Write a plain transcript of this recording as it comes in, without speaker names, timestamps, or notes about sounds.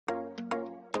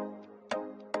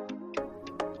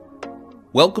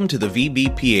Welcome to the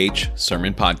VBPH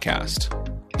Sermon Podcast.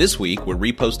 This week, we're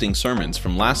reposting sermons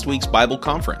from last week's Bible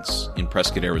conference in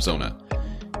Prescott, Arizona.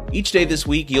 Each day this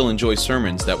week, you'll enjoy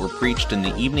sermons that were preached in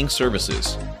the evening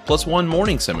services, plus one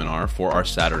morning seminar for our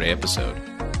Saturday episode.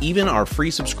 Even our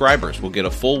free subscribers will get a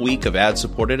full week of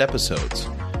ad-supported episodes.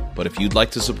 But if you'd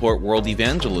like to support world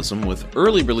evangelism with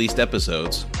early released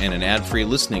episodes and an ad-free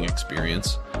listening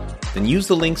experience, then use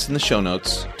the links in the show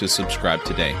notes to subscribe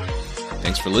today.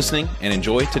 Thanks for listening and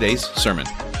enjoy today's sermon.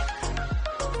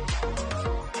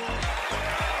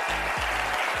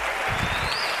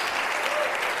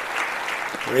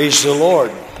 Praise the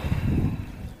Lord.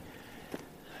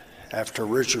 After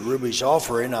Richard Ruby's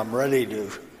offering, I'm ready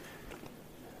to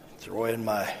throw in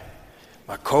my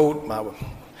coat, I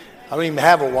don't even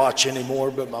have a watch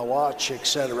anymore, but my watch,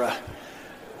 etc.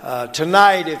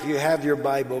 Tonight, if you have your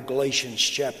Bible, Galatians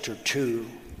chapter 2.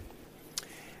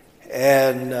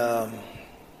 And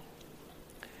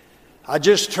I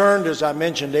just turned, as I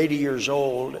mentioned, 80 years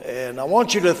old, and I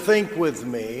want you to think with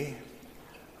me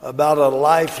about a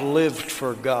life lived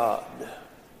for God.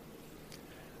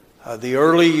 The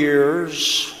early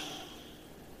years,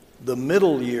 the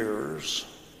middle years,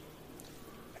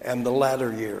 and the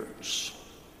latter years.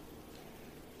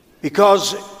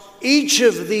 Because each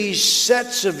of these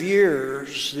sets of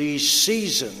years, these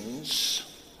seasons,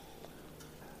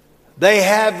 they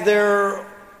have their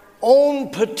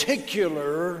own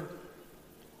particular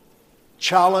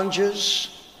challenges,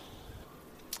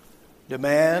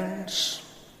 demands,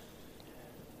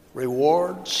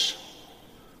 rewards,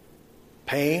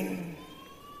 pain,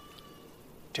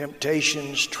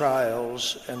 temptations,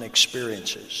 trials, and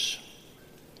experiences.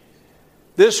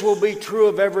 This will be true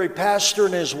of every pastor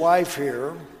and his wife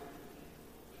here,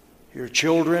 your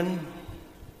children,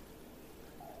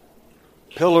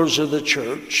 pillars of the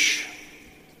church.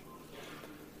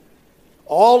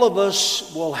 All of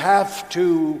us will have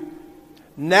to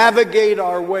navigate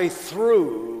our way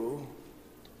through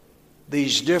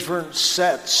these different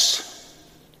sets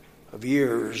of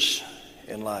years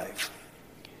in life.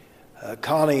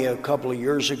 Connie, a couple of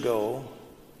years ago,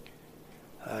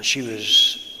 she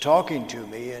was talking to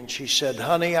me and she said,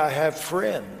 "Honey, I have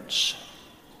friends,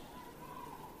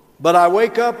 but I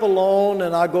wake up alone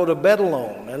and I go to bed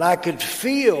alone." And I could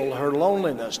feel her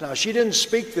loneliness. Now, she didn't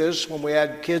speak this when we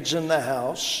had kids in the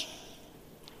house.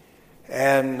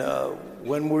 And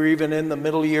when we're even in the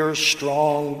middle years,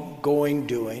 strong, going,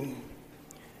 doing.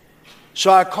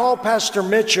 So I called Pastor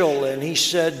Mitchell and he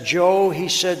said, "Joe," he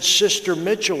said, "Sister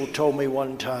Mitchell told me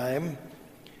one time,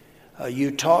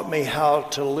 you taught me how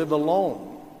to live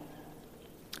alone."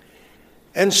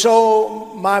 And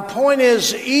so my point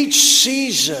is, each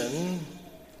season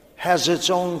has its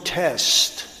own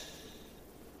test,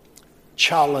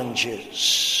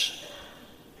 challenges.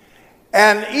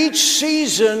 And each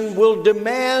season will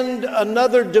demand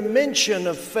another dimension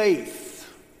of faith.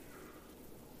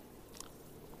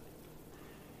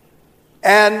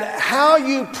 And how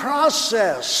you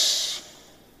process,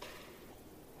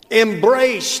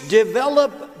 embrace,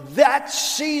 develop that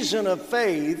season of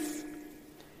faith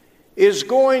is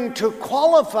going to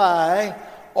qualify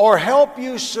or help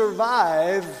you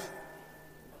survive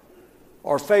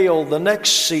or fail the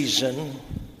next season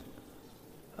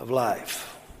of life.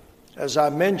 As I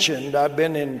mentioned, I've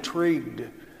been intrigued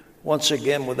once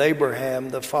again with Abraham,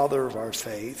 the father of our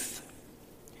faith.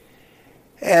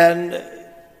 And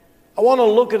I want to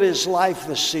look at his life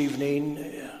this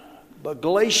evening, but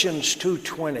Galatians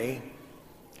 2:20,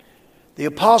 the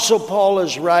Apostle Paul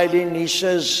is writing, he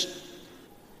says,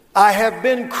 "I have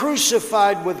been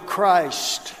crucified with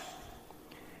Christ.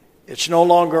 It's no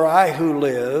longer I who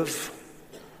live,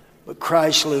 but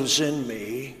Christ lives in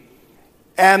me.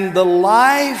 And the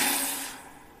life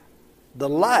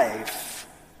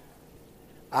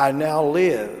I now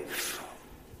live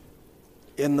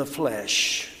in the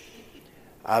flesh,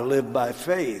 I live by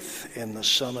faith in the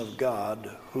Son of God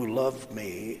who loved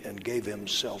me and gave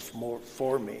himself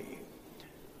for me.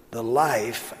 The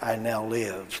life I now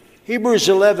live." Hebrews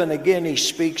 11, again, he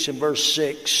speaks in verse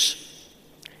 6.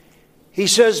 He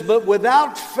says, "But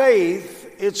without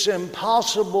faith, it's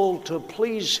impossible to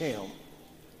please him.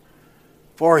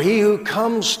 For he who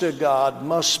comes to God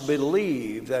must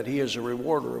believe that he is a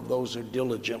rewarder of those who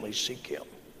diligently seek him."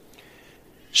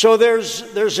 So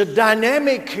there's a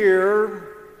dynamic here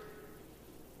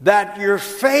that your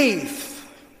faith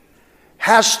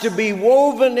has to be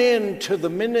woven into the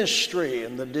ministry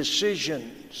and the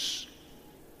decisions,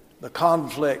 the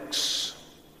conflicts,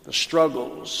 the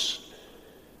struggles,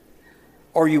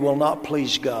 or you will not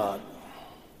please God.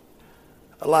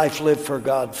 A life lived for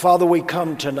God. Father, we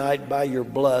come tonight by your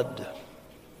blood.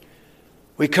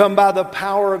 We come by the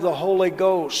power of the Holy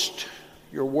Ghost.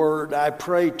 Your word, I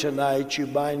pray tonight, you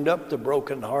bind up the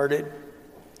brokenhearted.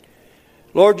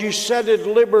 Lord, you set at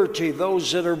liberty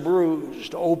those that are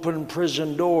bruised, open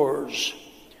prison doors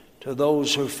to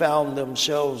those who found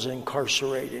themselves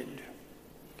incarcerated.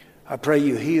 I pray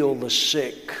you heal the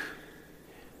sick.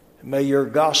 May your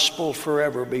gospel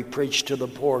forever be preached to the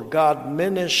poor. God,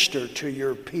 minister to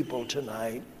your people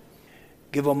tonight.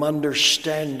 Give them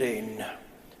understanding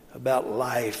about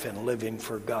life and living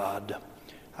for God.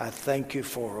 I thank you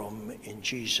for them in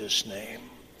Jesus' name.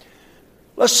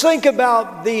 Let's think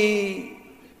about the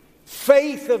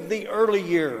faith of the early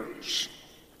years.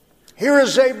 Here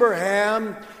is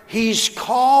Abraham. He's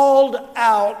called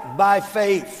out by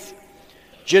faith.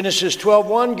 Genesis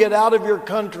 12:1, get out of your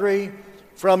country,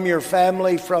 from your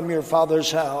family, from your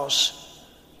father's house,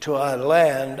 to a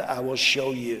land I will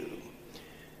show you.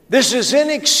 This is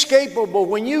inescapable.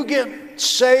 When you get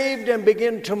saved and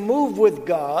begin to move with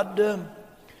God,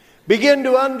 begin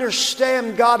to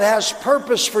understand God has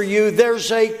purpose for you,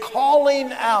 there's a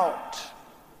calling out.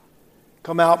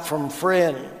 Come out from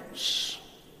friends.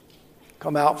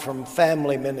 Come out from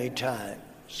family many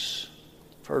times.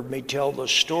 You've heard me tell the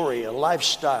story, a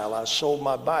lifestyle. I sold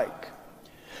my bike.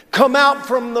 Come out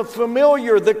from the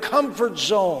familiar, the comfort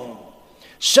zone.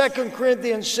 2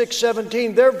 Corinthians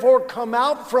 6:17, therefore come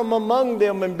out from among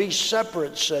them and be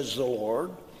separate, says the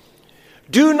Lord.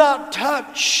 Do not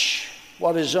touch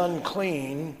what is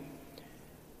unclean,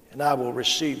 and I will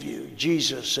receive you.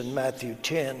 Jesus in Matthew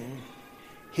 10,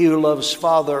 he who loves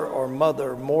father or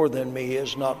mother more than me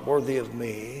is not worthy of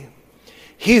me.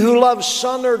 He who loves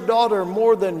son or daughter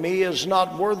more than me is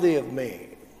not worthy of me.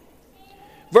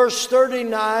 Verse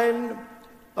 39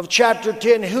 of chapter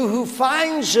 10, who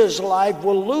finds his life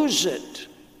will lose it.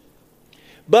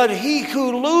 But he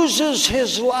who loses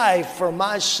his life for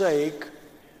my sake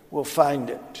will find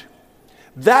it.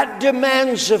 That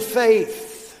demands a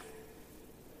faith.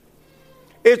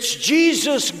 It's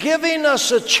Jesus giving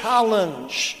us a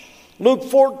challenge. Luke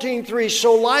 14:3,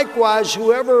 so likewise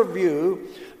whoever of you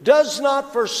does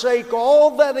not forsake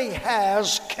all that he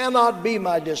has cannot be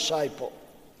my disciple.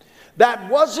 That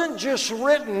wasn't just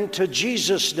written to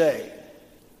Jesus' day.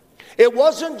 It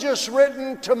wasn't just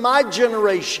written to my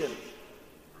generation.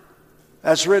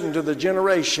 That's written to the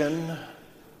generation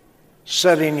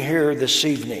sitting here this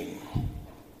evening.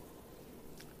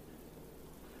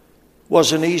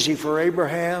 Wasn't easy for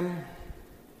Abraham,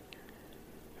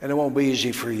 and it won't be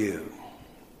easy for you.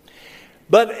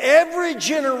 But every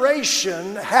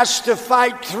generation has to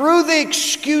fight through the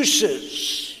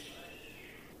excuses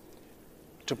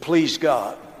to please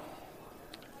God.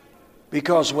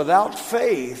 Because without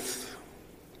faith,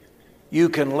 you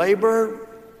can labor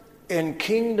in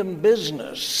kingdom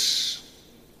business,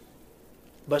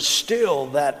 but still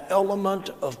that element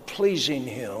of pleasing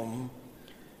Him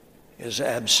is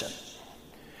absent.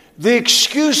 The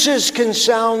excuses can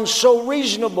sound so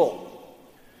reasonable,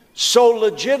 so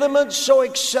legitimate, so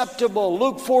acceptable.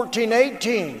 Luke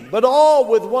 14:18, but all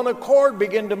with one accord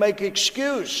begin to make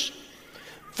excuse.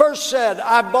 First said,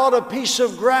 I bought a piece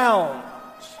of ground.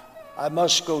 I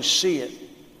must go see it.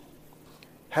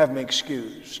 Have me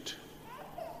excused.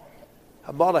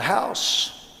 I bought a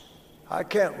house. I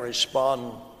can't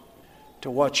respond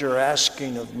to what you're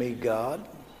asking of me, God.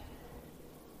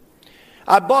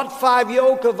 I bought 5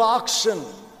 yoke of oxen.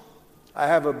 I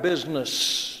have a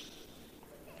business.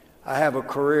 I have a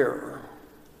career.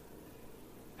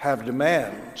 Have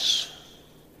demands.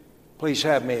 Please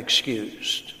have me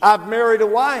excused. I've married a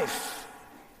wife.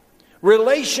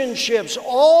 Relationships,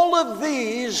 all of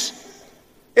these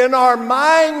in our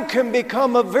mind can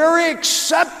become a very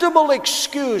acceptable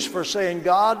excuse for saying,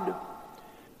 God,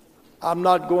 I'm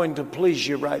not going to please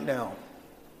you right now.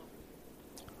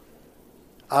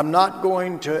 I'm not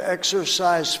going to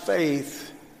exercise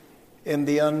faith in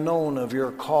the unknown of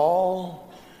your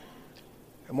call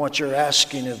and what you're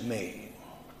asking of me.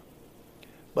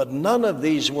 But none of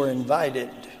these were invited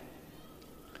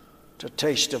to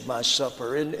taste of my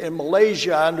supper. In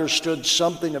Malaysia, I understood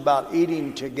something about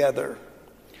eating together.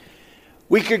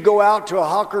 We could go out to a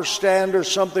hawker stand or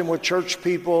something with church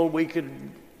people. We could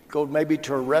go maybe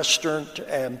to a restaurant.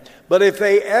 But if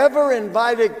they ever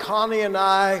invited Connie and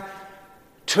I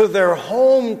to their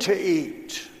home to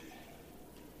eat,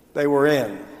 they were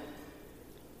in.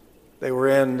 They were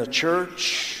in the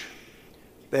church.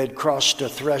 They had crossed a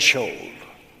threshold.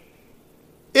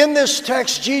 In this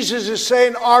text, Jesus is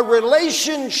saying our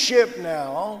relationship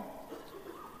now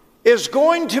is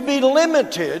going to be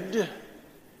limited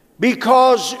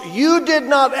because you did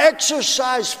not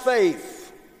exercise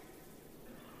faith.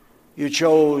 You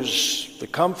chose the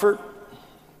comfort,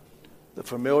 the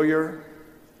familiar,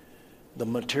 the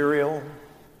material,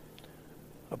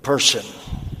 a person.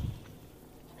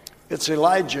 It's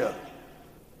Elijah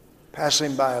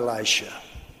passing by Elisha,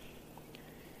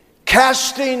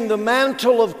 casting the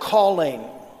mantle of calling.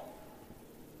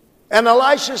 And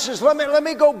Elisha says, let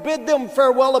me go bid them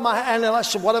farewell. And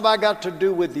Elisha said, what have I got to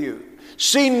do with you?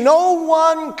 See, no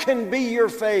one can be your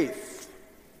faith.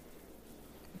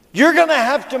 You're going to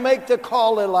have to make the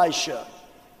call, Elisha.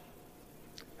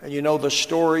 And you know the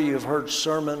story, you've heard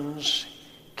sermons,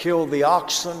 killed the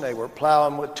oxen. They were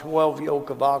plowing with 12 yoke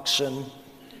of oxen.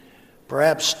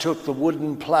 Perhaps took the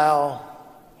wooden plow,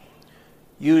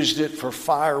 used it for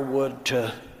firewood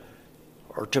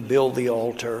to build the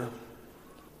altar.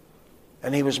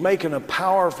 And he was making a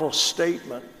powerful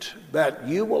statement that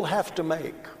you will have to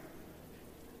make.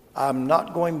 I'm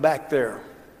not going back there.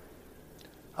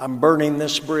 I'm burning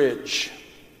this bridge.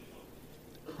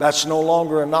 That's no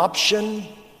longer an option.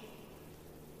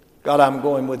 God, I'm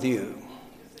going with you.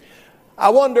 I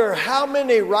wonder how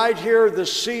many right here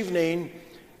this evening,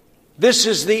 this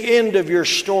is the end of your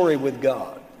story with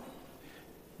God.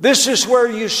 This is where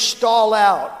you stall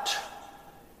out.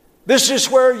 This is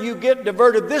where you get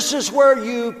diverted. This is where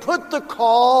you put the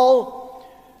call,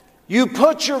 you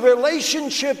put your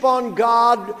relationship on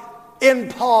God in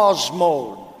pause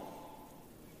mode.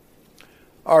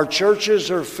 Our churches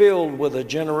are filled with a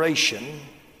generation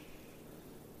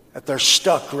that they're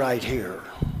stuck right here.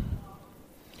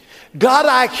 God,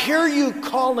 I hear you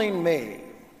calling me.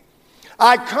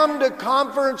 I come to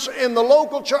conference in the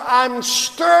local church. I'm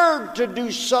stirred to do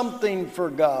something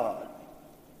for God.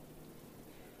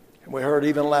 And we heard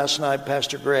even last night,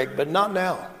 Pastor Greg, but not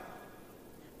now.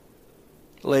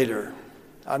 Later.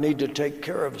 I need to take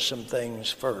care of some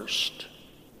things first.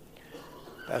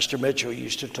 Pastor Mitchell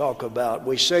used to talk about,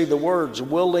 we say the words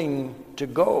willing to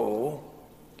go,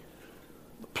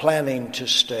 planning to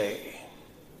stay.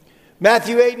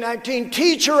 Matthew 8:19,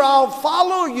 teacher, I'll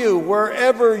follow you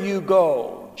wherever you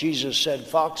go. Jesus said,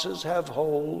 foxes have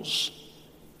holes,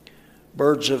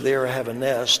 birds of the air have a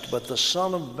nest, but the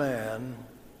Son of Man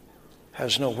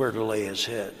has nowhere to lay his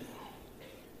head.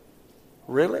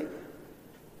 Really?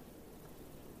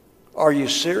 Are you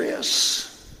serious?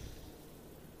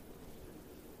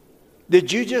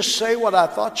 Did you just say what I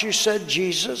thought you said,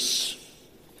 Jesus?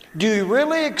 Do you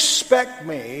really expect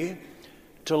me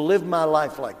to live my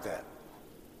life like that?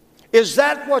 Is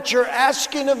that what you're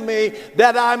asking of me,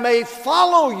 that I may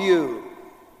follow you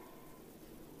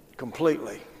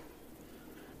completely?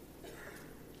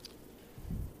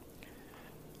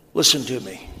 Listen to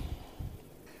me.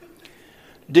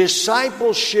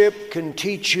 Discipleship can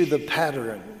teach you the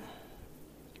pattern,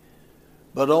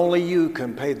 but only you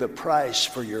can pay the price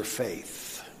for your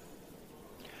faith.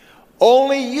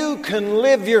 Only you can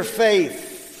live your faith.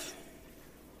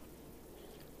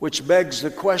 Which begs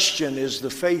the question, is the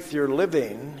faith you're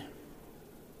living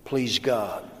please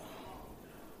God?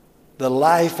 The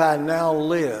life I now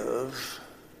live,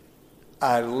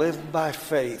 I live by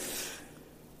faith.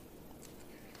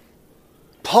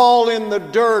 Paul in the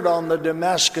dirt on the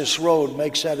Damascus road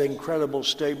makes that incredible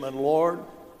statement, Lord,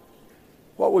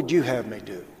 what would you have me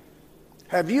do?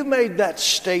 Have you made that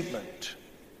statement?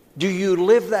 Do you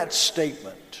live that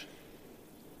statement?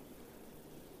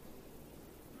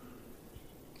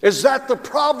 Is that the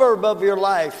proverb of your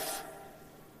life?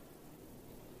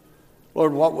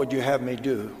 Lord, what would you have me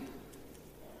do?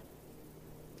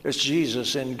 It's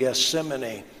Jesus in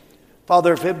Gethsemane.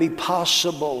 Father, if it be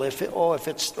possible, if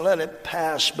it's let it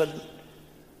pass, but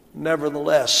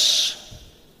nevertheless,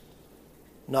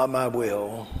 not my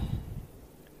will,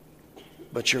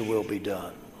 but your will be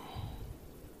done.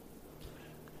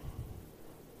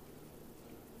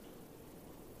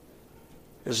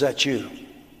 Is that you?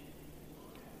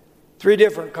 3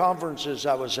 different conferences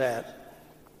I was at,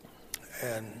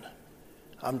 and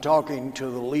I'm talking to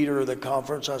the leader of the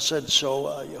conference. I said,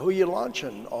 so who are you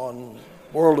launching on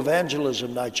World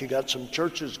Evangelism Night? You got some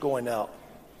churches going out.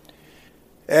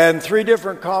 And 3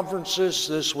 different conferences.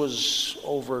 This was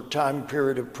over a time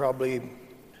period of probably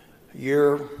a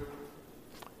year.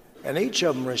 And each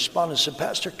of them responded and said,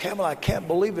 Pastor Campbell, I can't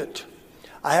believe it.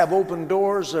 I have open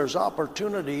doors, there's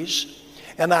opportunities.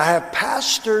 And I have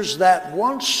pastors that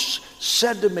once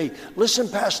said to me, listen,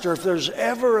 Pastor, if there's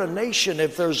ever a nation,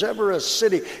 if there's ever a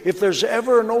city, if there's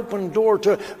ever an open door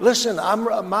to, listen,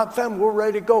 my family, we're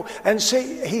ready to go. And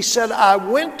see, he said, I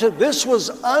went to, this was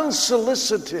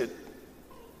unsolicited.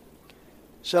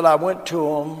 Said, I went to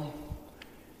them,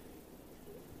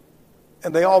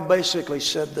 and they all basically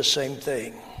said the same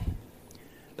thing.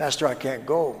 Pastor, I can't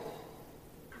go.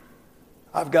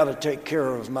 I've got to take care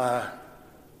of my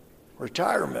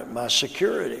retirement, my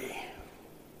security,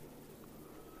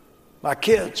 My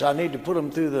kids, I need to put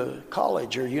them through the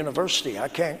college or university. I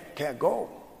can't go.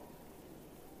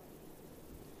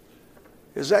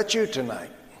 Is that you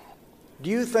tonight? Do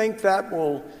you think that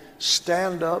will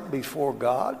stand up before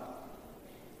God?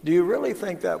 Do you really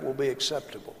think that will be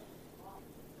acceptable?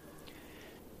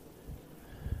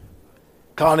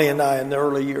 Connie and I, in the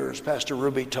early years, Pastor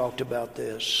Ruby talked about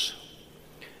this.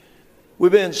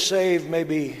 We've been saved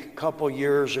maybe a couple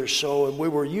years or so, and we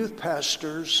were youth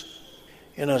pastors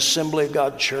in an Assembly of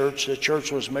God church. The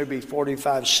church was maybe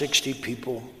 45, 60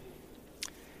 people.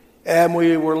 And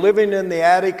we were living in the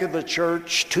attic of the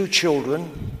church, 2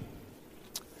 children.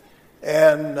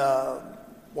 And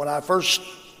when I first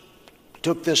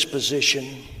took this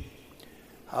position,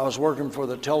 I was working for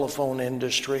the telephone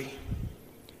industry.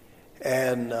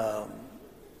 And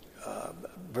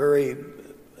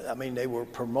they were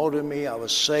promoting me. I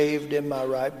was saved in my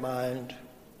right mind.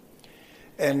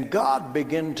 And God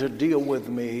began to deal with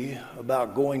me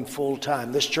about going full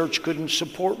time. This church couldn't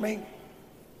support me.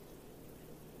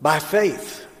 By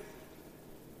faith.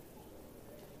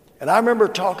 And I remember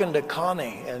talking to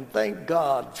Connie, and thank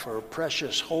God for a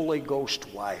precious Holy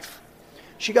Ghost wife.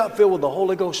 She got filled with the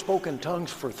Holy Ghost, spoke in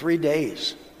tongues for 3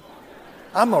 days.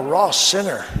 I'm a raw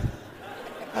sinner.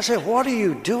 I said, what are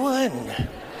you doing?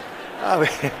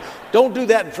 Don't do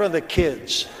that in front of the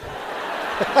kids.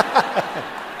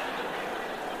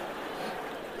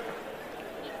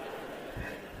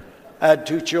 I had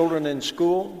 2 children in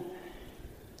school.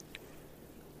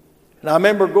 And I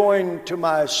remember going to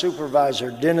my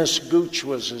supervisor, Dennis Gooch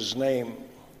was his name.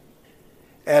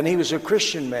 And he was a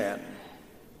Christian man.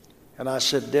 And I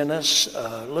said, Dennis,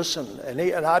 listen. And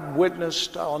I'd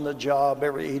witnessed on the job.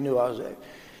 He knew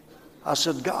I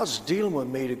said, God's dealing with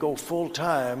me to go full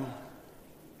time.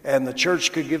 And the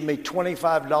church could give me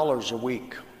 $25 a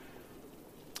week.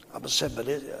 I said, but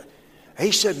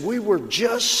he said, we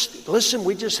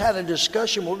just had a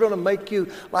discussion. We're going to make you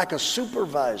like a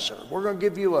supervisor. We're going to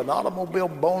give you an automobile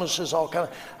bonuses, all kind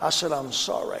of. I said, I'm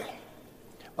sorry.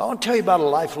 I want to tell you about a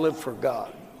life lived for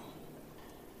God.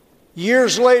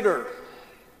 Years later,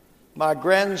 my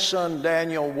grandson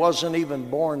Daniel wasn't even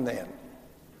born then.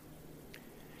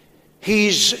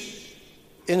 He's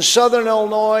in Southern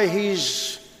Illinois.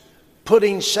 He's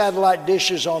putting satellite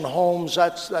dishes on homes.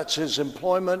 That's his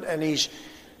employment, and his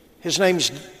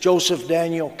name's Joseph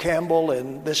Daniel Campbell,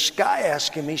 and this guy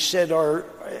asked him, he said,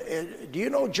 do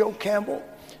you know Joe Campbell?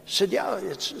 He said, yeah,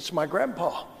 it's my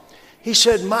grandpa. He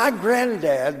said, my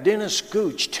granddad, Dennis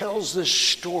Gooch, tells this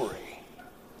story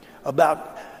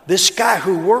about this guy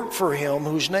who worked for him,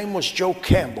 whose name was Joe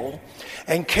Campbell,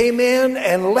 and came in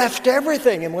and left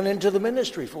everything and went into the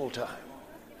ministry full time.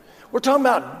 We're talking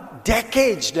about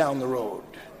decades down the road.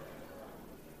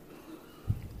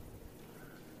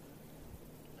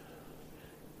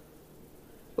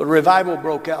 But revival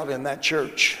broke out in that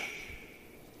church.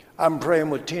 I'm praying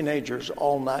with teenagers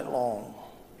all night long.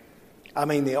 I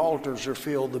mean, the altars are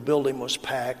filled. The building was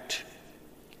packed.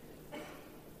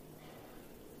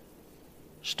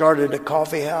 Started a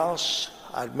coffee house.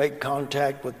 I'd make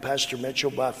contact with Pastor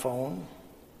Mitchell by phone.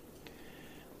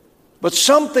 But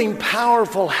something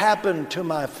powerful happened to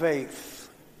my faith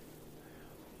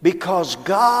because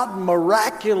God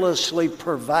miraculously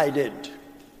provided.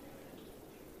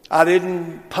 I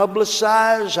didn't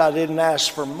publicize. I didn't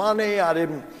ask for money.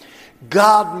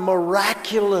 God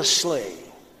miraculously.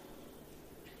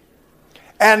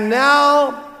 And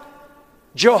now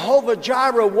Jehovah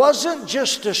Jireh wasn't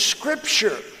just a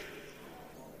scripture.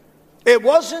 It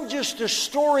wasn't just a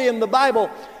story in the Bible.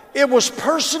 It was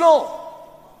personal.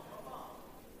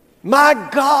 My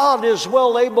God is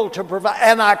well able to provide.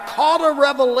 And I caught a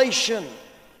revelation.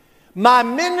 My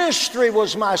ministry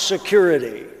was my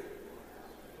security.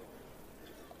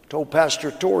 Told Pastor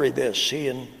Torrey this, he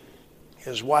and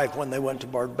his wife, when they went to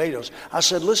Barbados. I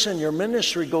said, listen, your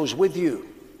ministry goes with you.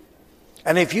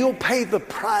 And if you'll pay the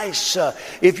price,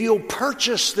 if you'll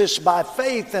purchase this by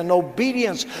faith and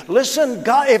obedience, listen,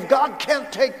 God, if God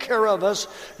can't take care of us,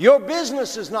 your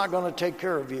business is not going to take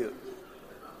care of you.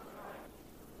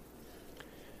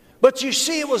 But you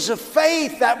see, it was a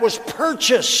faith that was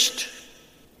purchased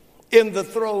in the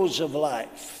throes of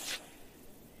life.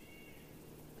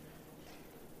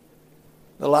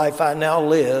 The life I now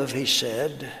live, he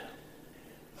said,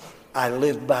 I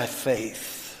live by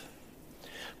faith.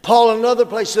 Paul, in another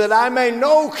place, said, I may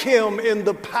know him in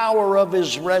the power of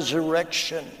his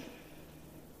resurrection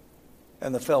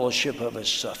and the fellowship of his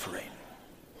suffering.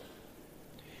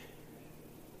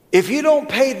 If you don't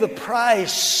pay the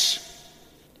price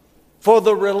for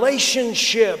the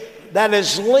relationship that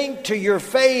is linked to your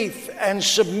faith and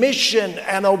submission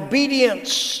and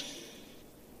obedience,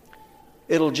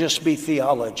 it'll just be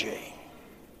theology.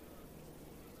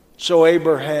 So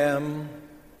Abraham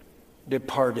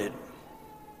departed.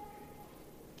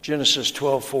 Genesis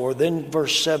 12:4. Then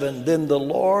verse 7, then the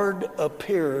Lord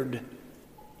appeared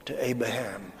to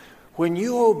Abraham. When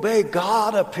you obey,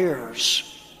 God appears.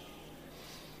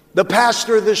 The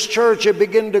pastor of this church had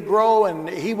begun to grow, and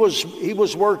he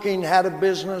was working, had a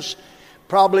business.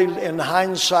 Probably in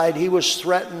hindsight, he was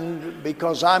threatened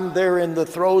because I'm there in the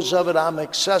throes of it. I'm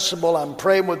accessible. I'm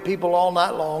praying with people all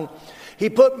night long. He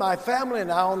put my family and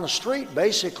I on the street,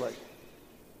 basically.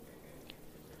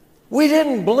 We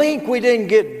didn't blink. We didn't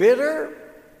get bitter.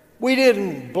 We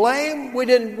didn't blame.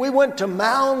 We went to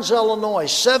Mounds, Illinois,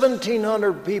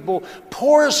 1,700 people,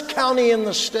 poorest county in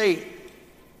the state.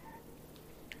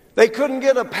 They couldn't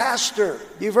get a pastor.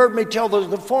 You've heard me tell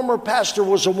the former pastor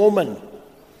was a woman.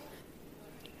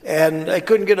 And they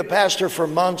couldn't get a pastor for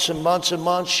months and months and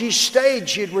months. She stayed.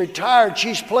 She'd retired.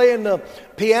 She's playing the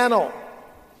piano.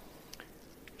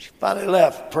 She finally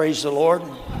left. Praise the Lord.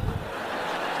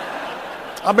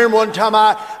 I remember one time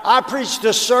I preached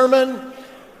a sermon.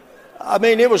 I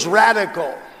mean, it was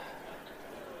radical.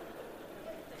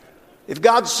 If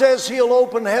God says He'll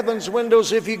open heaven's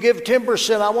windows if you give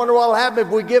 10%, I wonder what will happen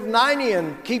if we give 90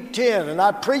 and keep 10. And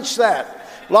I preached that.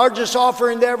 Largest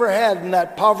offering they ever had in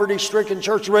that poverty-stricken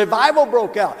church. Revival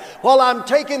broke out. While I'm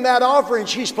taking that offering,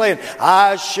 she's playing,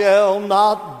 I shall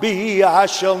not be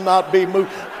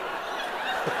moved.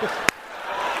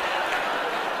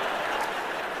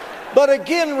 But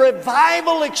again,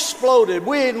 revival exploded.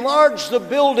 We enlarged the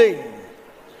building.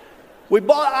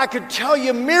 I could tell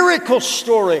you miracle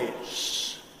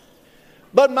stories.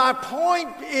 But my point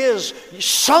is,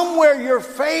 somewhere your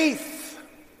faith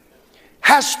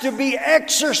has to be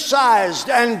exercised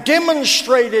and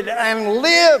demonstrated and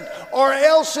lived, or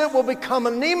else it will become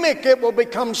anemic, it will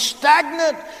become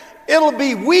stagnant, it'll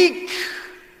be weak.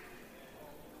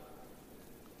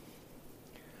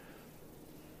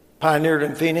 Pioneered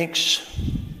in Phoenix.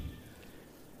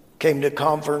 Came to a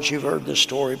conference, you've heard the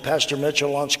story. Pastor Mitchell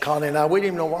launched Connie and I. We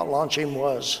didn't even know what launching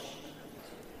was.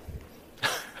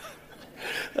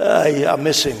 I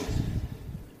miss him.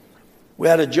 We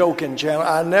had a joke in Chandler.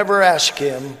 I never asked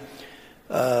him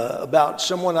about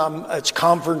someone at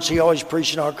conference. He always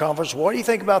preached in our conference. What do you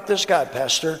think about this guy,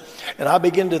 Pastor? And I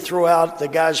began to throw out the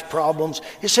guy's problems.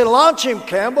 He said, launch him,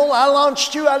 Campbell. I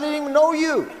launched you. I didn't even know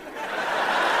you.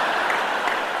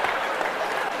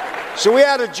 So we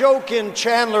had a joke in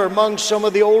Chandler among some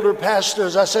of the older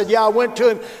pastors. I said, I went to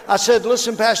him. I said,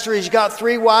 listen, Pastor, he's got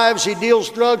 3 wives. He deals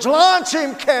drugs. Launch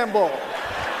him, Campbell.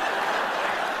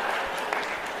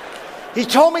 He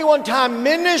told me one time,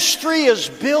 ministry is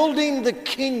building the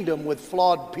kingdom with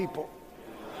flawed people.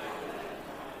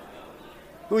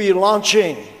 Who are you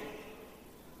launching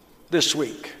this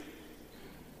week?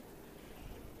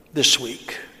 This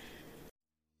week.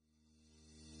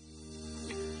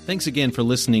 Thanks again for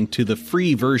listening to the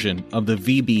free version of the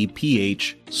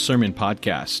VBPH Sermon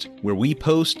Podcast, where we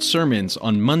post sermons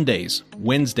on Mondays,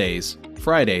 Wednesdays,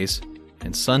 Fridays,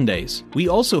 and Sundays. We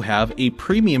also have a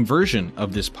premium version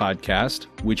of this podcast,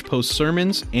 which posts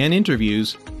sermons and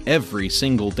interviews every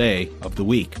single day of the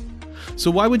week.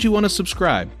 So why would you want to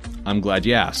subscribe? I'm glad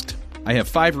you asked. I have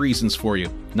 5 reasons for you.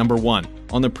 Number 1,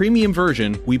 on the premium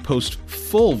version, we post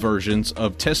full versions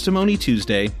of Testimony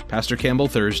Tuesday, Pastor Campbell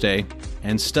Thursday,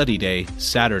 and Study Day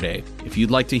Saturday. If you'd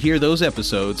like to hear those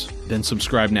episodes, then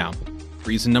subscribe now.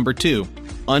 Reason number 2,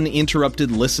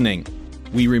 uninterrupted listening.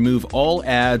 We remove all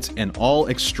ads and all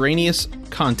extraneous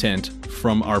content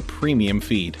from our premium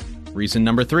feed. Reason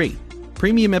number 3,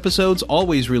 premium episodes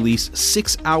always release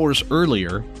 6 hours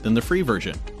earlier than the free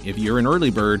version. If you're an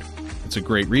early bird, it's a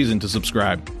great reason to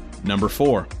subscribe. Number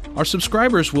 4, our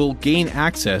subscribers will gain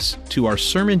access to our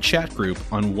sermon chat group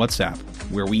on WhatsApp,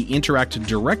 where we interact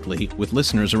directly with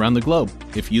listeners around the globe.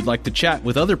 If you'd like to chat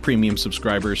with other premium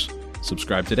subscribers,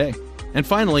 subscribe today. And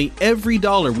finally, every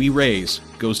dollar we raise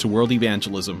goes to world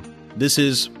evangelism. This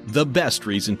is the best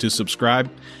reason to subscribe,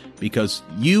 because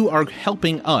you are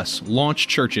helping us launch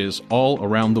churches all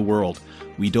around the world.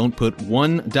 We don't put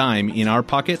one dime in our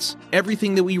pockets.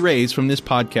 Everything that we raise from this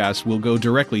podcast will go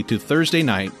directly to Thursday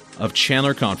night of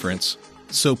Chandler Conference.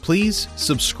 So please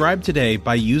subscribe today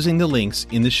by using the links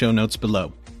in the show notes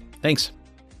below. Thanks.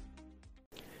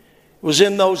 It was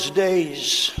in those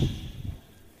days.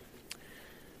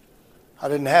 I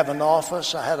didn't have an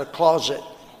office. I had a closet.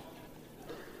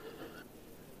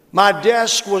 My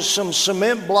desk was some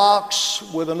cement blocks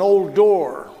with an old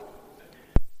door.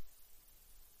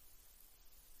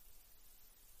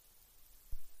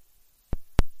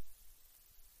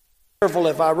 Careful,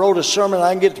 if I wrote a sermon, I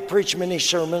didn't get to preach many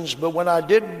sermons, but when I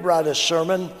did write a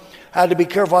sermon, I had to be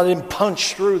careful I didn't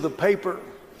punch through the paper.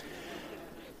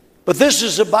 But this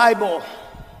is the Bible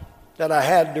that I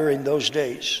had during those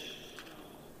days.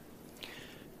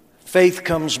 Faith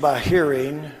comes by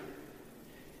hearing,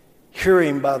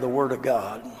 hearing by the Word of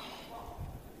God.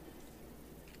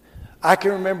 I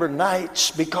can remember nights,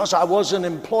 because I wasn't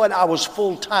employed, I was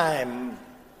full-time.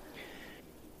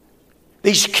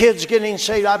 These kids getting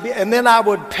saved, and then I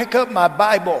would pick up my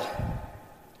Bible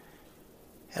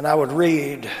and I would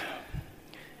read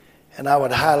and I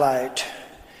would highlight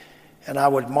and I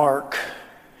would mark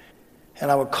and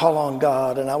I would call on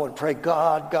God and I would pray,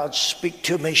 God, speak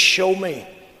to me, show me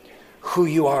who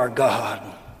you are, God.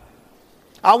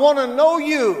 I want to know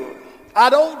you.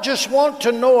 I don't just want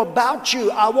to know about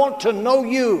you. I want to know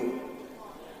you.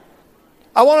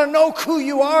 I want to know who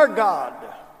you are, God.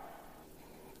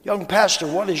 Young pastor,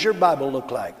 what does your Bible look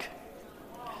like?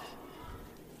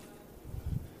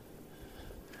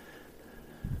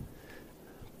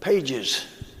 Pages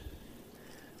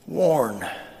worn,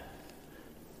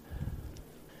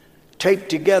 taped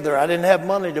together. I didn't have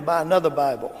money to buy another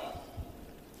Bible.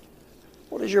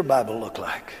 What does your Bible look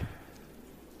like?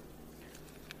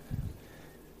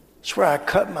 It's where I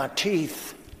cut my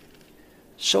teeth,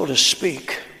 so to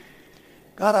speak.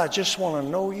 God, I just want to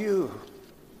know you.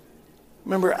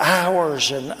 Remember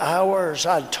hours and hours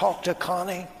I'd talk to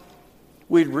Connie.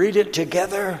 We'd read it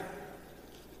together.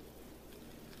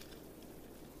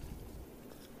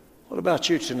 What about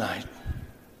you tonight?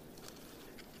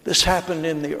 This happened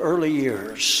in the early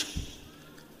years.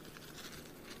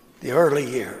 The early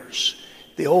years.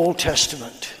 The Old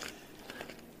Testament.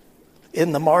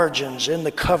 In the margins, in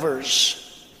the covers.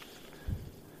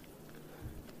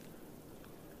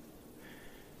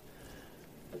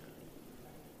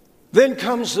 Then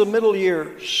comes the middle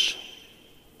years.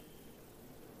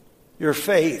 Your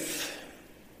faith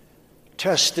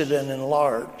tested and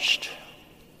enlarged.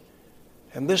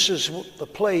 And this is the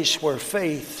place where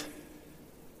faith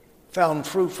found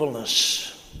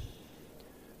fruitfulness.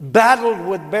 Battled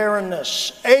with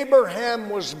barrenness. Abraham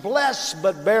was blessed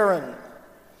but barren.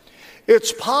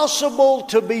 It's possible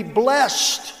to be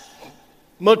blessed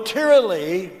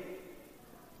materially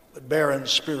but barren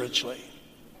spiritually.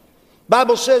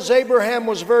 Bible says Abraham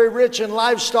was very rich in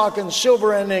livestock and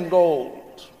silver and in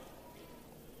gold.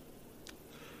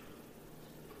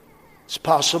 It's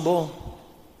possible.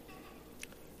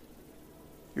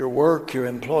 Your work, your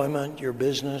employment, your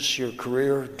business, your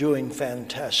career, doing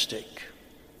fantastic.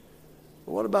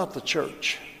 But what about the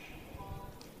church?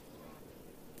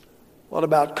 What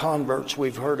about converts?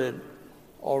 We've heard it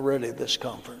already this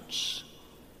conference.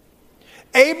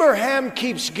 Abraham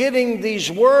keeps getting these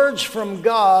words from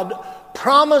God,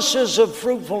 promises of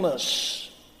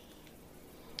fruitfulness.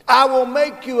 I will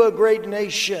make you a great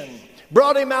nation.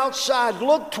 Brought him outside,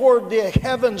 look toward the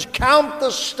heavens, count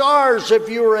the stars if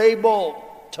you are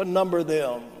able to number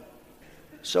them.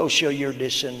 So shall your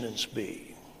descendants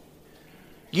be.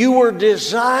 You were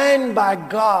designed by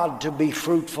God to be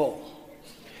fruitful.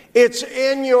 It's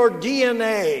in your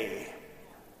DNA.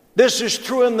 This is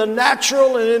true in the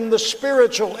natural and in the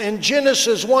spiritual. In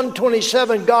Genesis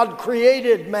 1:27, God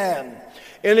created man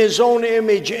in his own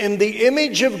image. In the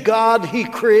image of God, he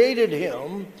created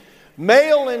him.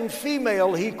 Male and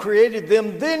female, he created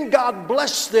them. Then God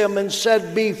blessed them and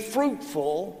said, be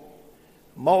fruitful,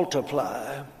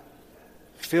 multiply,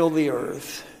 fill the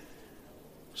earth,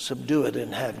 subdue it,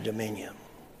 and have dominion.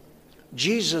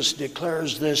 Jesus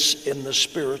declares this in the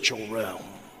spiritual realm.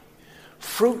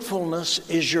 Fruitfulness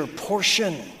is your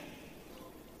portion.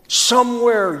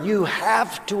 Somewhere you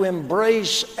have to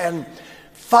embrace and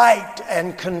fight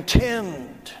and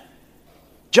contend.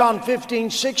 John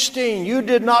 15:16, you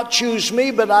did not choose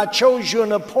me, but I chose you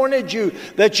and appointed you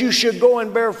that you should go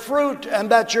and bear fruit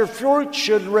and that your fruit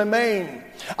should remain.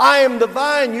 I am the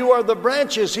vine, you are the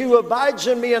branches. He who abides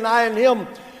in me and I in him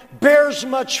bears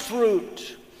much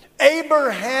fruit.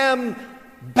 Abraham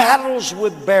battles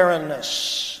with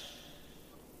barrenness.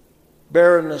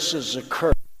 Barrenness is a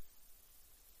curse.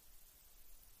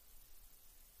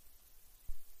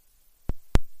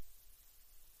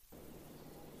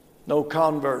 No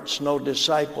converts, no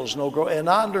disciples, no growth. And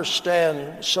I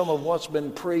understand some of what's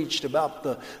been preached about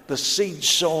the seed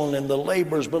sown and the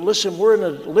laborers. But listen, we're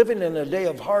living in a day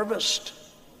of harvest.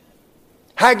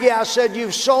 Haggai said,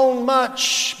 you've sown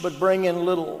much, but bring in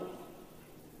little.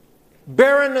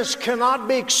 Barrenness cannot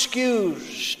be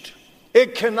excused.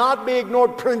 It cannot be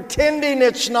ignored, pretending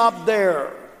it's not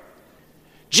there.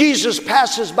 Jesus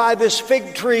passes by this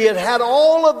fig tree. It had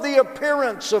all of the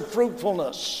appearance of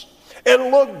fruitfulness. It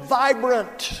looked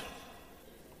vibrant.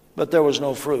 but there was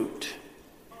no fruit.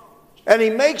 And he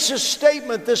makes a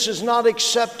statement, this is not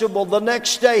acceptable. The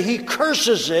next day he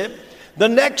curses it. The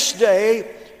next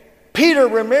day, Peter,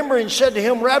 remembering, said to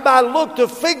him, Rabbi, look, the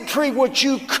fig tree which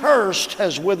you cursed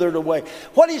has withered away.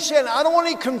 What he's saying, I don't want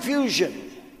any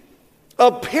confusion.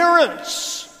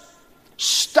 Appearance,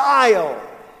 style,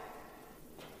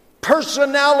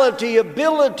 personality,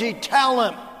 ability,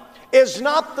 talent is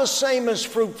not the same as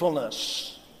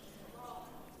fruitfulness.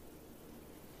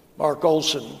 Mark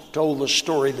Olson told the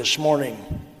story this morning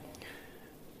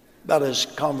about his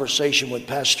conversation with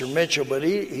Pastor Mitchell, but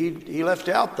he left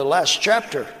out the last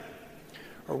chapter,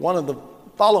 or one of the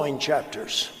following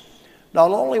chapters. Not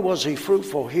only was he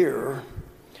fruitful here,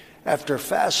 after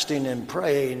fasting and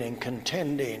praying and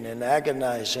contending and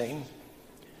agonizing,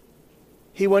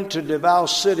 he went to Davao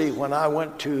City when I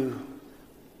went to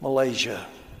Malaysia,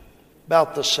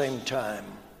 about the same time.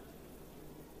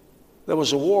 There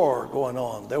was a war going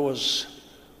on. There was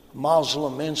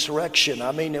Muslim insurrection.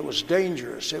 I mean, it was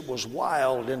dangerous. It was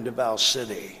wild in Davao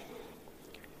City.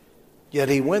 Yet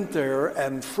he went there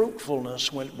and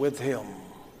fruitfulness went with him.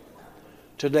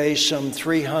 Today, some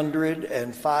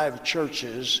 305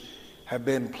 churches have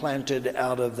been planted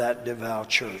out of that Davao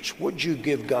church. Would you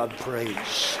give God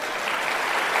praise?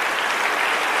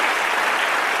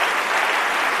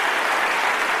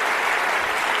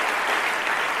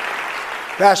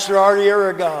 Pastor Artie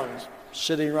Aragon,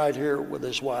 sitting right here with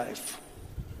his wife,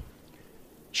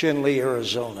 Chinle,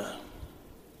 Arizona.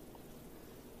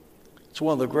 It's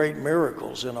one of the great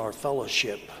miracles in our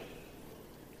fellowship.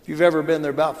 If you've ever been there,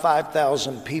 about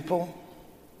 5,000 people.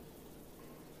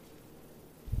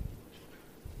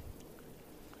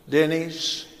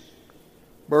 Denny's,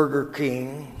 Burger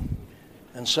King,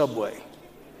 and Subway.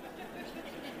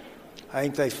 I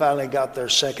think they finally got their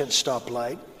second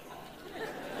stoplight.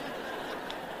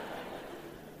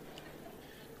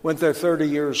 Went there 30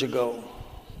 years ago.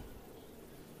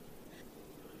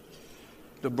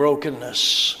 The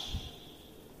brokenness,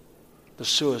 the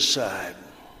suicide,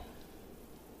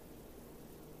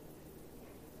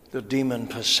 the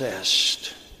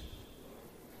demon-possessed.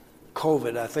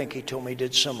 COVID, I think he told me,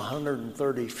 did some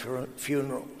 130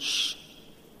 funerals.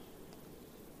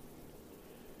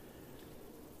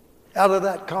 Out of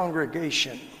that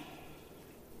congregation,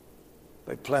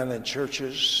 they planted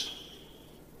churches,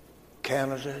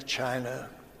 Canada, China,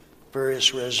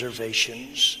 various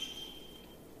reservations.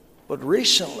 But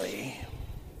recently,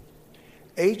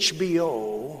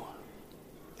 HBO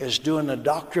is doing a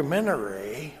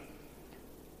documentary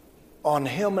on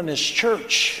him and his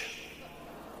church.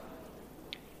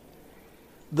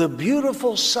 The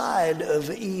beautiful side of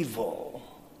evil.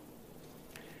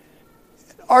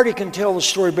 Artie can tell the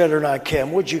story better than I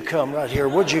can. Would you come right here?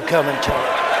 Would you come and tell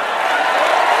it?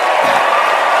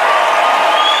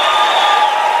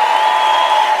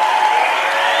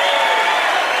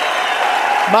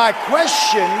 My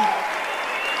question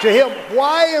to him,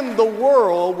 why in the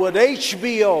world would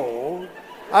HBO,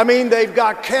 I mean, they've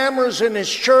got cameras in his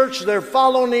church, they're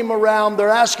following him around, they're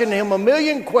asking him a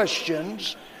million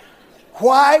questions.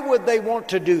 Why would they want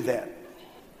to do that?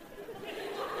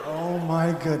 Oh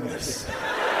my goodness.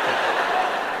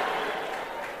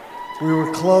 We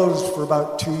were closed for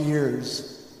about 2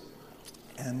 years,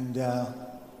 and the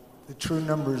true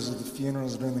numbers of the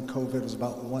funerals during the COVID was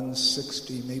about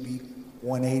 160, maybe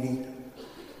 180.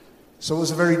 So it was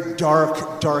a very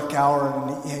dark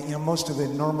hour, and most of the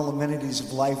normal amenities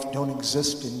of life don't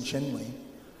exist in Chinle.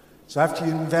 So after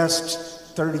you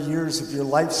invest 30 years of your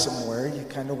life somewhere, you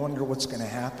kind of wonder what's going to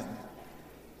happen.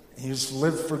 And you just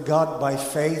live for God by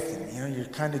faith, and you're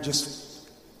kind of just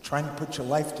trying to put your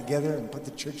life together and put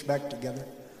the church back together.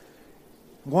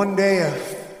 One day a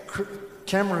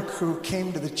camera crew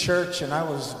came to the church, and I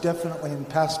was definitely in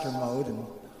pastor mode, and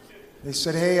they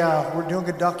said, hey, we're doing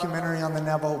a documentary on the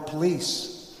Navajo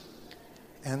police.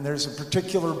 And there's a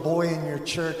particular boy in your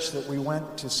church that we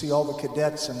went to see all the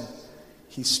cadets, and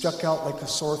he stuck out like a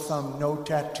sore thumb, no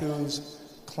tattoos,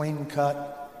 clean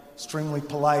cut, extremely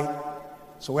polite.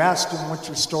 So we asked him what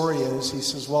your story is. He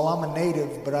says, well, I'm a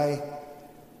native, but I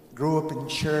grew up in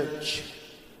church.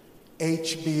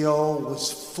 HBO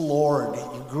was floored.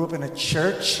 You grew up in a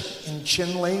church in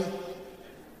Chinle?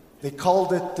 They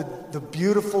called it the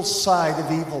beautiful side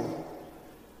of evil.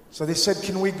 So they said,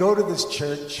 can we go to this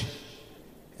church?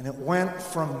 And it went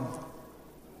from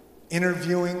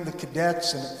interviewing the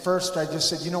cadets, and at first I just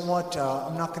said, you know what,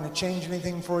 I'm not going to change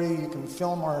anything for you. You can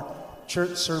film our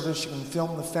church service. You can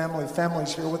film the family.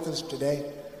 Family's here with us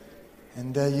today.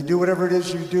 And you do whatever it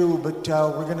is you do, but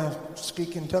we're going to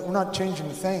speak in we're not changing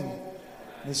a thing.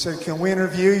 And he said, can we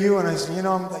interview you? And I said,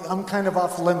 I'm kind of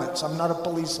off limits. I'm not a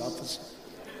police officer.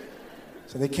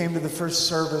 So they came to the first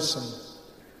service and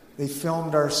they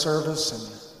filmed our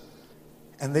service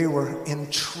and they were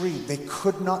intrigued. They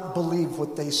could not believe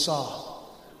what they saw.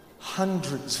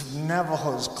 Hundreds of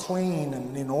Navajos clean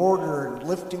and in order and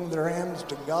lifting their hands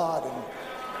to God. And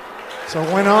so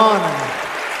it went on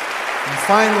and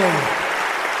finally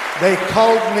they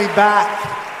called me back.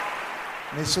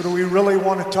 And they said, we really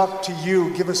want to talk to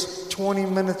you. Give us 20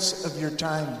 minutes of your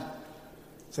time.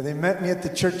 So they met me at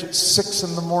the church at 6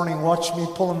 in the morning, watched me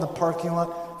pull in the parking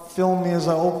lot, film me as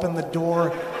I opened the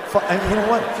door. And you know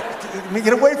what?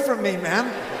 Get away from me, man.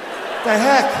 What the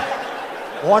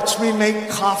heck? Watch me make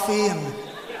coffee.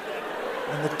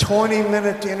 And the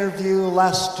 20-minute interview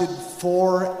lasted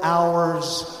 4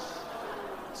 hours.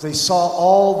 They saw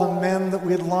all the men that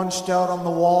we had launched out on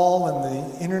the wall and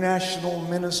the international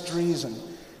ministries, and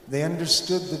they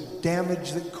understood the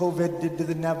damage that COVID did to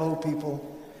the Navajo people.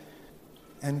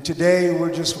 And today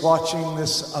we're just watching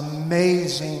this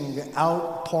amazing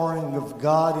outpouring of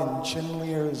God in Chinle,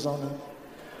 Arizona.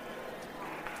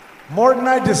 More than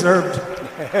I deserved.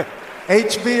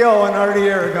 HBO and Artie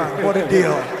Aragon, what a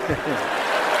deal.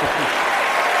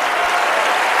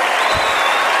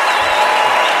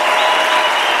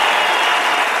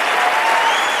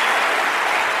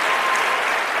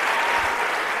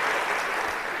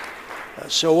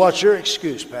 So what's your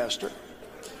excuse, Pastor?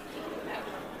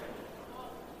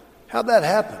 How'd that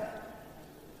happen?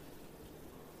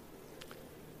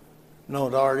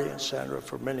 Known Artie and Sandra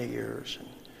for many years. And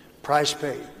price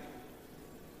paid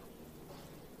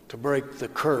to break the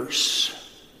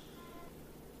curse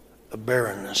of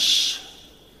barrenness.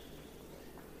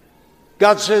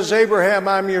 God says, Abraham,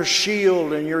 I'm your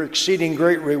shield and your exceeding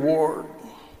great reward.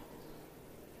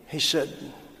 He said,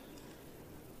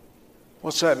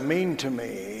 what's that mean to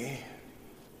me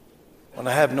when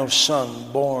I have no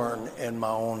son born in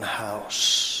my own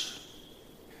house?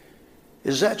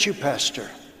 Is that you, Pastor?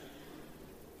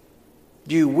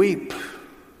 Do you weep?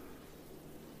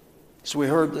 As we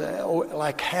heard,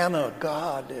 like Hannah,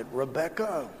 God, at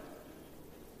Rebecca.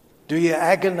 Do you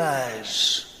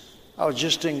agonize? I was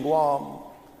just in Guam.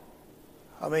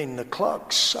 I mean, the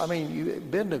Clucks. I mean, you've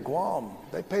been to Guam.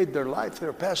 They paid their life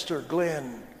there. Pastor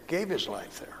Glenn gave his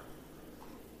life there.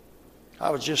 I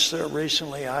was just there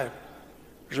recently. I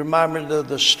was reminded of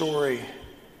the story.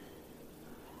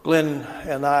 Glenn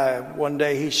and I, one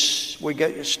day,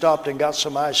 we stopped and got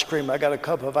some ice cream. I got a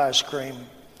cup of ice cream.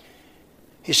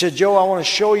 He said, Joe, I want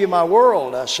to show you my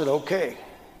world. I said, okay.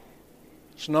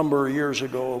 It's a number of years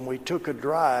ago, and we took a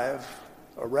drive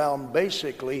around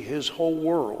basically his whole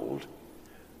world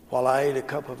while I ate a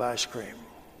cup of ice cream.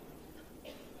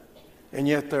 And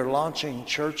yet they're launching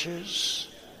churches,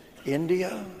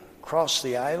 India, across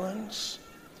the islands,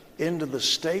 into the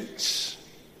States.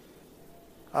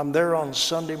 I'm there on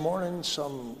Sunday morning,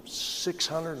 some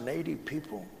 680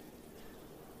 people.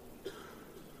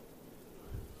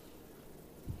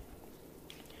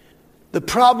 The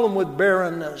problem with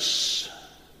barrenness,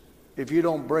 if you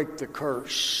don't break the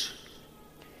curse,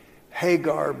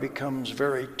 Hagar becomes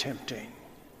very tempting.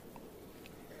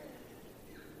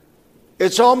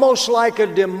 It's almost like a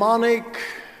demonic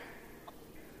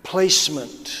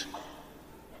placement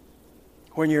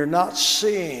when you're not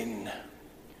seeing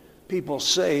people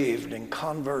saved and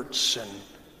converts and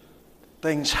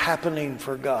things happening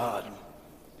for God.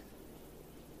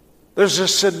 There's a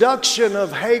seduction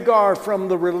of Hagar from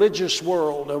the religious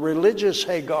world, a religious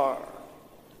Hagar.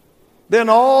 Then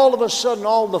all of a sudden,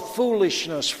 all the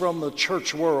foolishness from the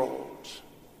church world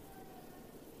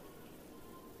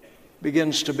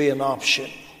begins to be an option.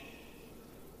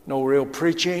 No real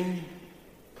preaching,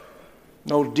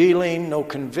 no dealing, no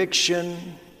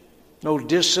conviction, no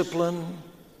discipline,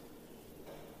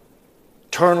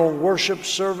 eternal worship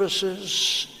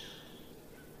services,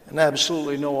 and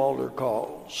absolutely no altar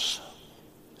calls.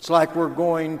 It's like we're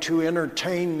going to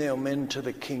entertain them into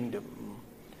the kingdom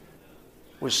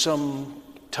with some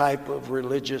type of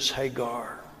religious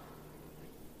Hagar.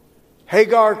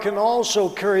 Hagar can also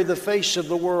carry the face of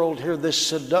the world here, this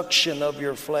seduction of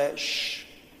your flesh.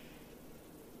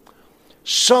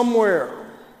 Somewhere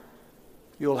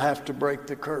you'll have to break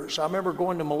the curse. I remember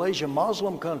going to Malaysia,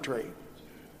 Muslim country.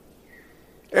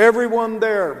 Everyone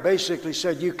there basically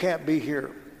said, you can't be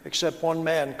here, except one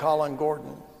man, Colin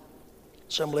Gordon,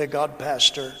 Assembly of God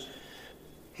pastor.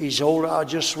 He's old. I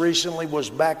just recently was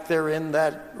back there in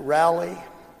that rally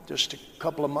just a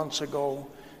couple of months ago.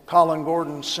 Colin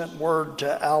Gordon sent word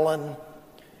to Alan.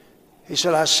 He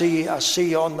said, I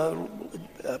see on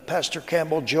the Pastor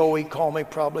Campbell, Joey called me,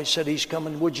 probably said he's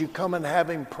coming. Would you come and have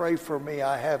him pray for me?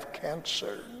 I have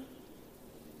cancer.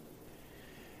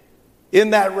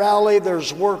 In that rally,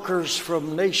 there's workers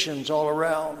from nations all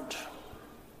around.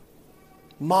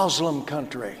 Muslim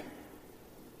country.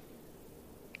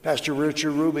 Pastor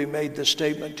Richard Ruby made the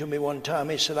statement to me one time.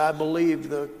 He said, I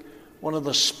believe one of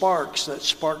the sparks that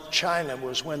sparked China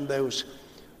was when those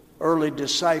early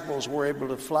disciples were able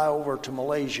to fly over to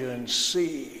Malaysia and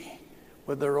see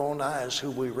with their own eyes who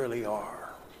we really are.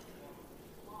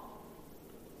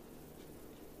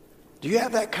 Do you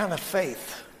have that kind of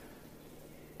faith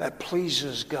that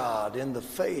pleases God in the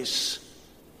face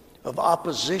of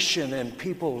opposition and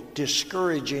people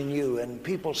discouraging you and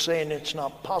people saying it's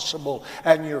not possible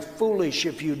and you're foolish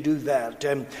if you do that?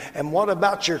 And what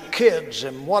about your kids?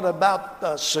 And what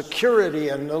about security?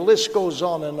 And the list goes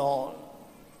on and on.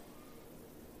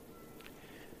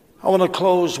 I want to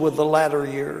close with the latter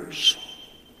years.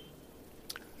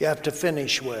 You have to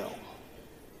finish well.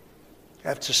 You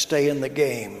have to stay in the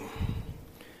game.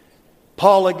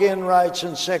 Paul again writes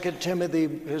in 2 Timothy,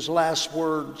 his last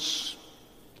words,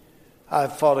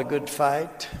 I've fought a good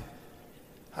fight.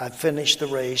 I've finished the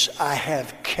race. I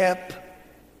have kept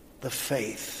the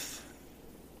faith.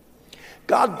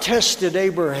 God tested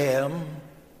Abraham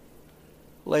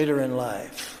later in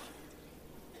life.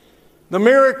 The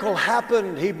miracle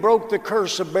happened. He broke the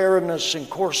curse of barrenness, and of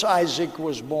course Isaac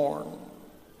was born.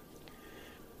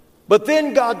 But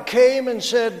then God came and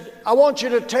said, I want you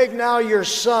to take now your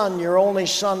son, your only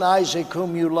son Isaac,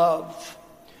 whom you love.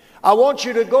 I want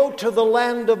you to go to the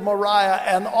land of Moriah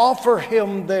and offer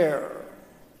him there.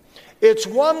 It's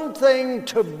one thing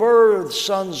to birth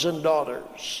sons and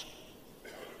daughters.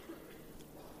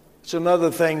 It's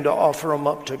another thing to offer them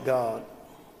up to God.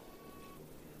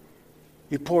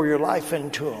 You pour your life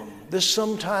into them. This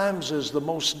sometimes is the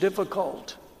most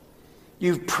difficult.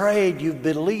 You've prayed, you've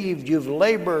believed, you've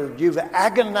labored, you've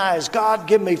agonized. God,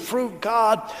 give me fruit.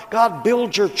 God,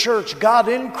 build your church. God,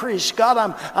 increase.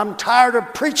 God, I'm tired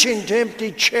of preaching to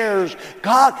empty chairs.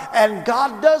 God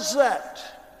does that.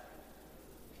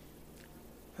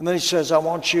 And then he says, I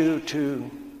want you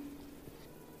to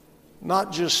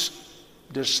not just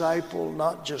disciple,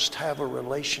 not just have a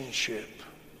relationship,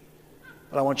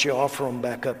 but I want you to offer them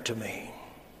back up to me.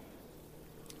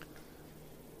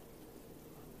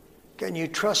 Can you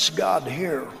trust God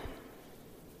here?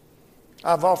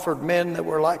 I've offered men that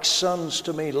were like sons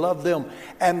to me, loved them,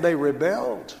 and they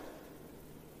rebelled.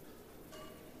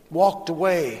 Walked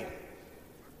away.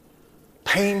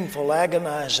 Painful,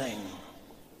 agonizing.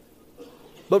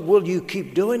 But will you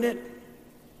keep doing it?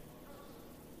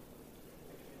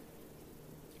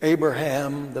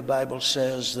 Abraham, the Bible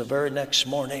says, the very next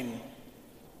morning,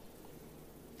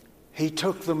 he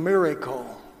took the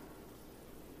miracle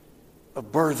of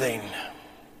birthing,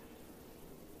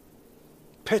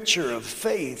 picture of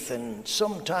faith and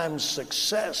sometimes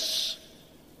success.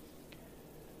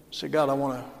 Say, God, I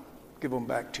want to give them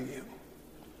back to you.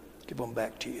 Give them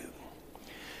back to you.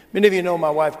 Many of you know my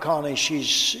wife Connie.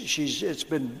 It's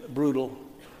been brutal.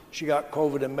 She got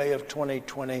COVID in May of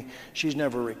 2020. She's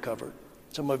never recovered.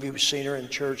 Some of you have seen her in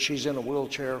church. She's in a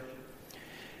wheelchair.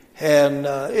 And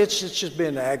it's just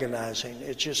been agonizing.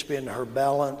 It's just been her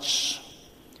balance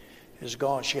is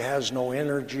gone. She has no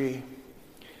energy.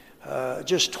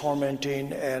 Just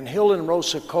tormenting. And Hill and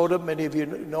Rosa Cota, many of you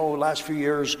know, last few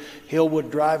years, Hill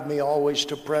would drive me always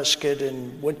to Prescott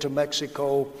and went to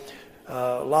Mexico.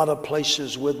 A lot of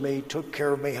places with me, took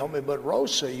care of me, helped me. But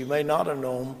Rosa, you may not have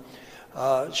known,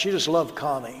 she just loved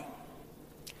Connie.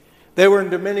 They were in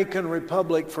Dominican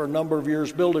Republic for a number of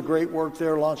years, built a great work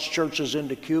there, launched churches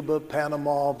into Cuba,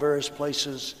 Panama, various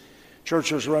places.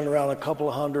 Church was running around a couple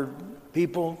of hundred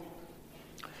people.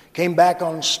 Came back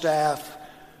on staff.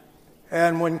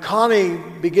 And when Connie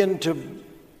began to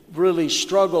really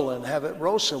struggle and have it,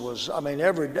 Rosa was,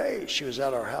 every day she was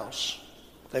at our house.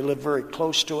 They lived very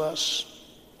close to us.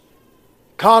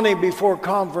 Connie, before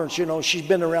conference, she's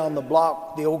been around the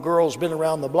block. The old girl's been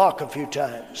around the block a few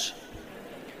times.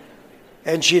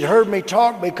 And she'd heard me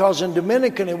talk because in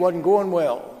Dominican it wasn't going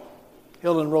well.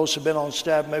 Hill and Rose have been on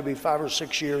staff maybe 5 or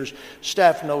 6 years.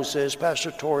 Staff knows this. Pastor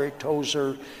Torrey,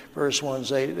 Tozer, various ones,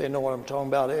 they know what I'm talking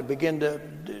about.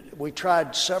 We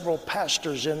tried several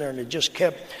pastors in there and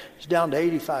it's down to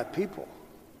 85 people.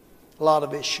 A lot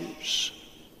of issues.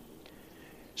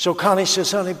 So Connie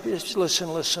says, honey,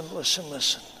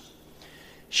 listen.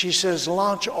 She says,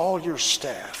 launch all your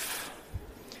staff.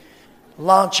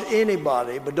 Launch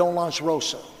anybody, but don't launch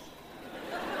Rosa.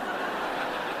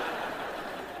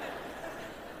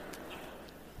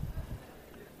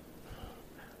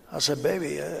 I said,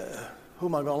 baby, who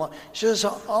am I going to launch? She says,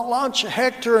 I'll launch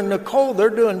Hector and Nicole. They're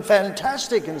doing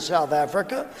fantastic in South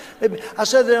Africa. I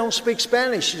said, they don't speak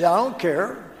Spanish. She said, I don't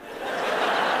care.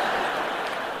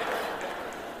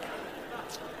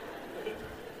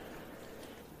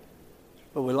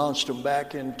 But we launched them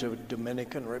back into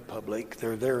Dominican Republic.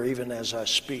 They're there even as I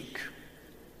speak.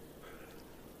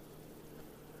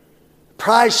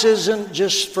 Price isn't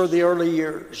just for the early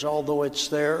years, although it's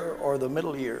there, or the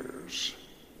middle years.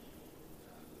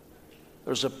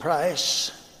 There's a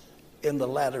price in the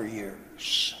latter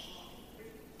years.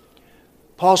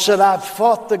 Paul said, I've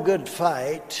fought the good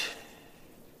fight.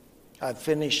 I've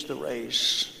finished the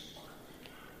race.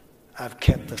 I've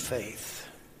kept the faith.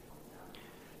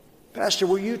 Pastor,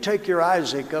 will you take your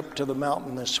Isaac up to the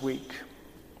mountain this week?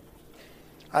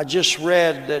 I just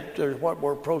read that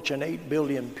we're approaching 8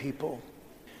 billion people.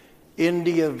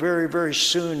 India very, very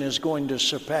soon is going to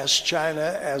surpass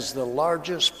China as the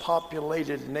largest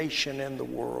populated nation in the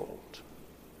world.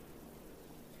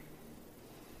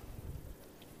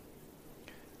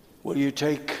 Will you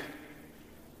take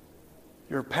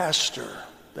your pastor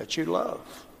that you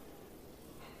love,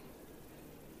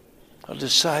 a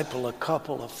disciple, a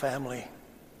couple, a family,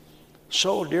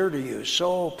 so dear to you,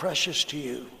 so precious to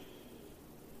you?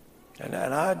 And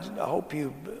I hope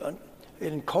you,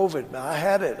 in COVID, I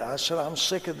had it. I said, I'm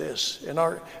sick of this. In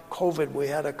our COVID, we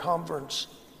had a conference,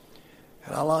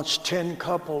 and I launched 10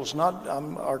 couples.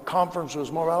 Our conference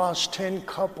was more, I launched 10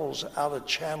 couples out of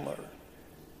Chandler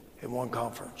in one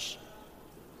conference.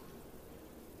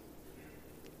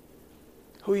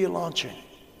 Who are you launching?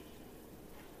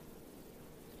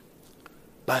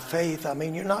 By faith, I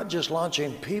mean, you're not just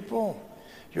launching people,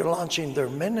 you're launching their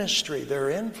ministry, their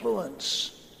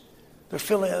influence. They're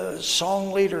filling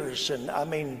song leaders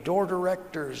and door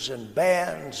directors and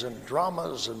bands and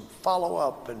dramas and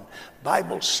follow-up and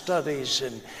Bible studies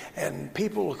and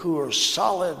people who are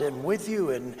solid and with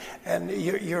you, and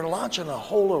you're launching a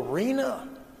whole arena.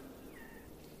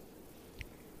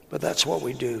 But that's what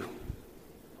we do.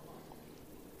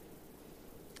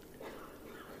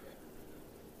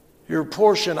 Your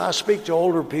portion, I speak to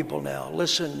older people now.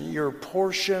 Listen, your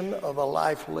portion of a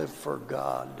life lived for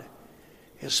God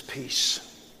is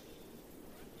peace.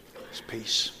 It's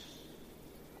peace.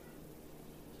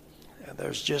 And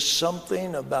there's just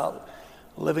something about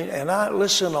living. And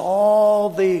listen, all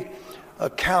the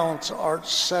accounts aren't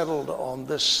settled on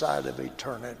this side of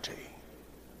eternity.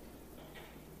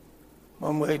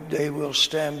 One day we'll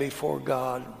stand before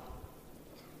God.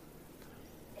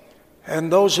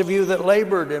 And those of you that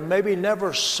labored and maybe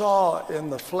never saw in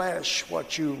the flesh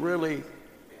what you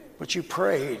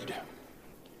prayed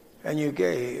and you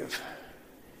gave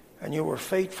and you were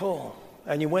faithful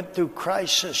and you went through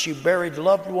crisis, you buried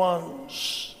loved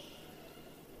ones,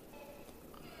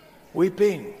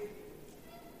 weeping.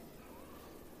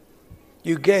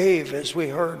 You gave, as we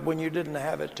heard, when you didn't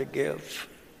have it to give.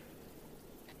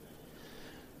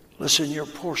 Listen, your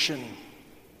portion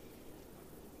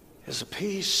is a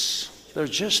peace. There's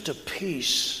just a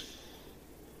peace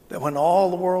that when all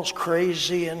the world's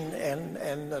crazy and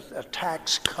the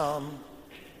attacks come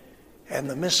and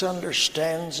the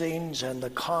misunderstandings and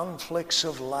the conflicts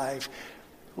of life.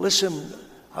 Listen,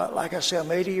 like I say,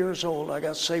 I'm 80 years old. I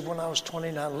got saved when I was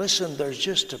 29. Listen, there's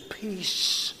just a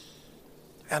peace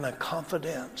and a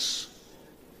confidence.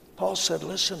 Paul said,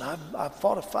 listen, I've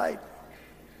fought a fight,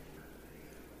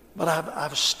 but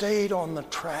I've stayed on the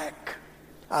track.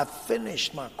 I've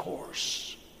finished my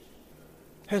course.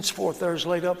 Henceforth there is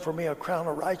laid up for me a crown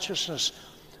of righteousness.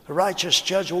 The righteous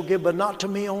judge will give, but not to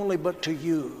me only, but to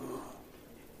you.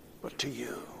 But to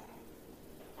you.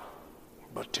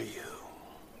 But to you.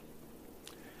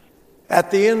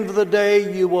 At the end of the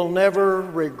day, you will never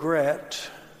regret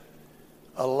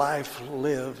a life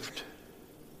lived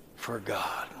for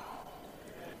God.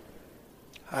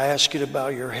 I ask you to bow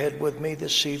your head with me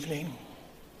this evening.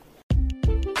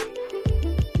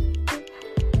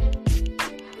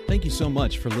 Thank you so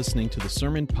much for listening to the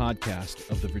sermon podcast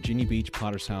of the Virginia Beach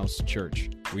Potter's House Church.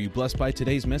 Were you blessed by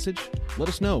today's message? Let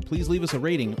us know. Please leave us a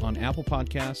rating on Apple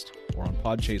Podcast or on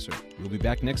Podchaser. We'll be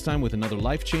back next time with another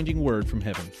life-changing word from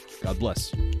heaven. God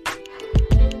bless.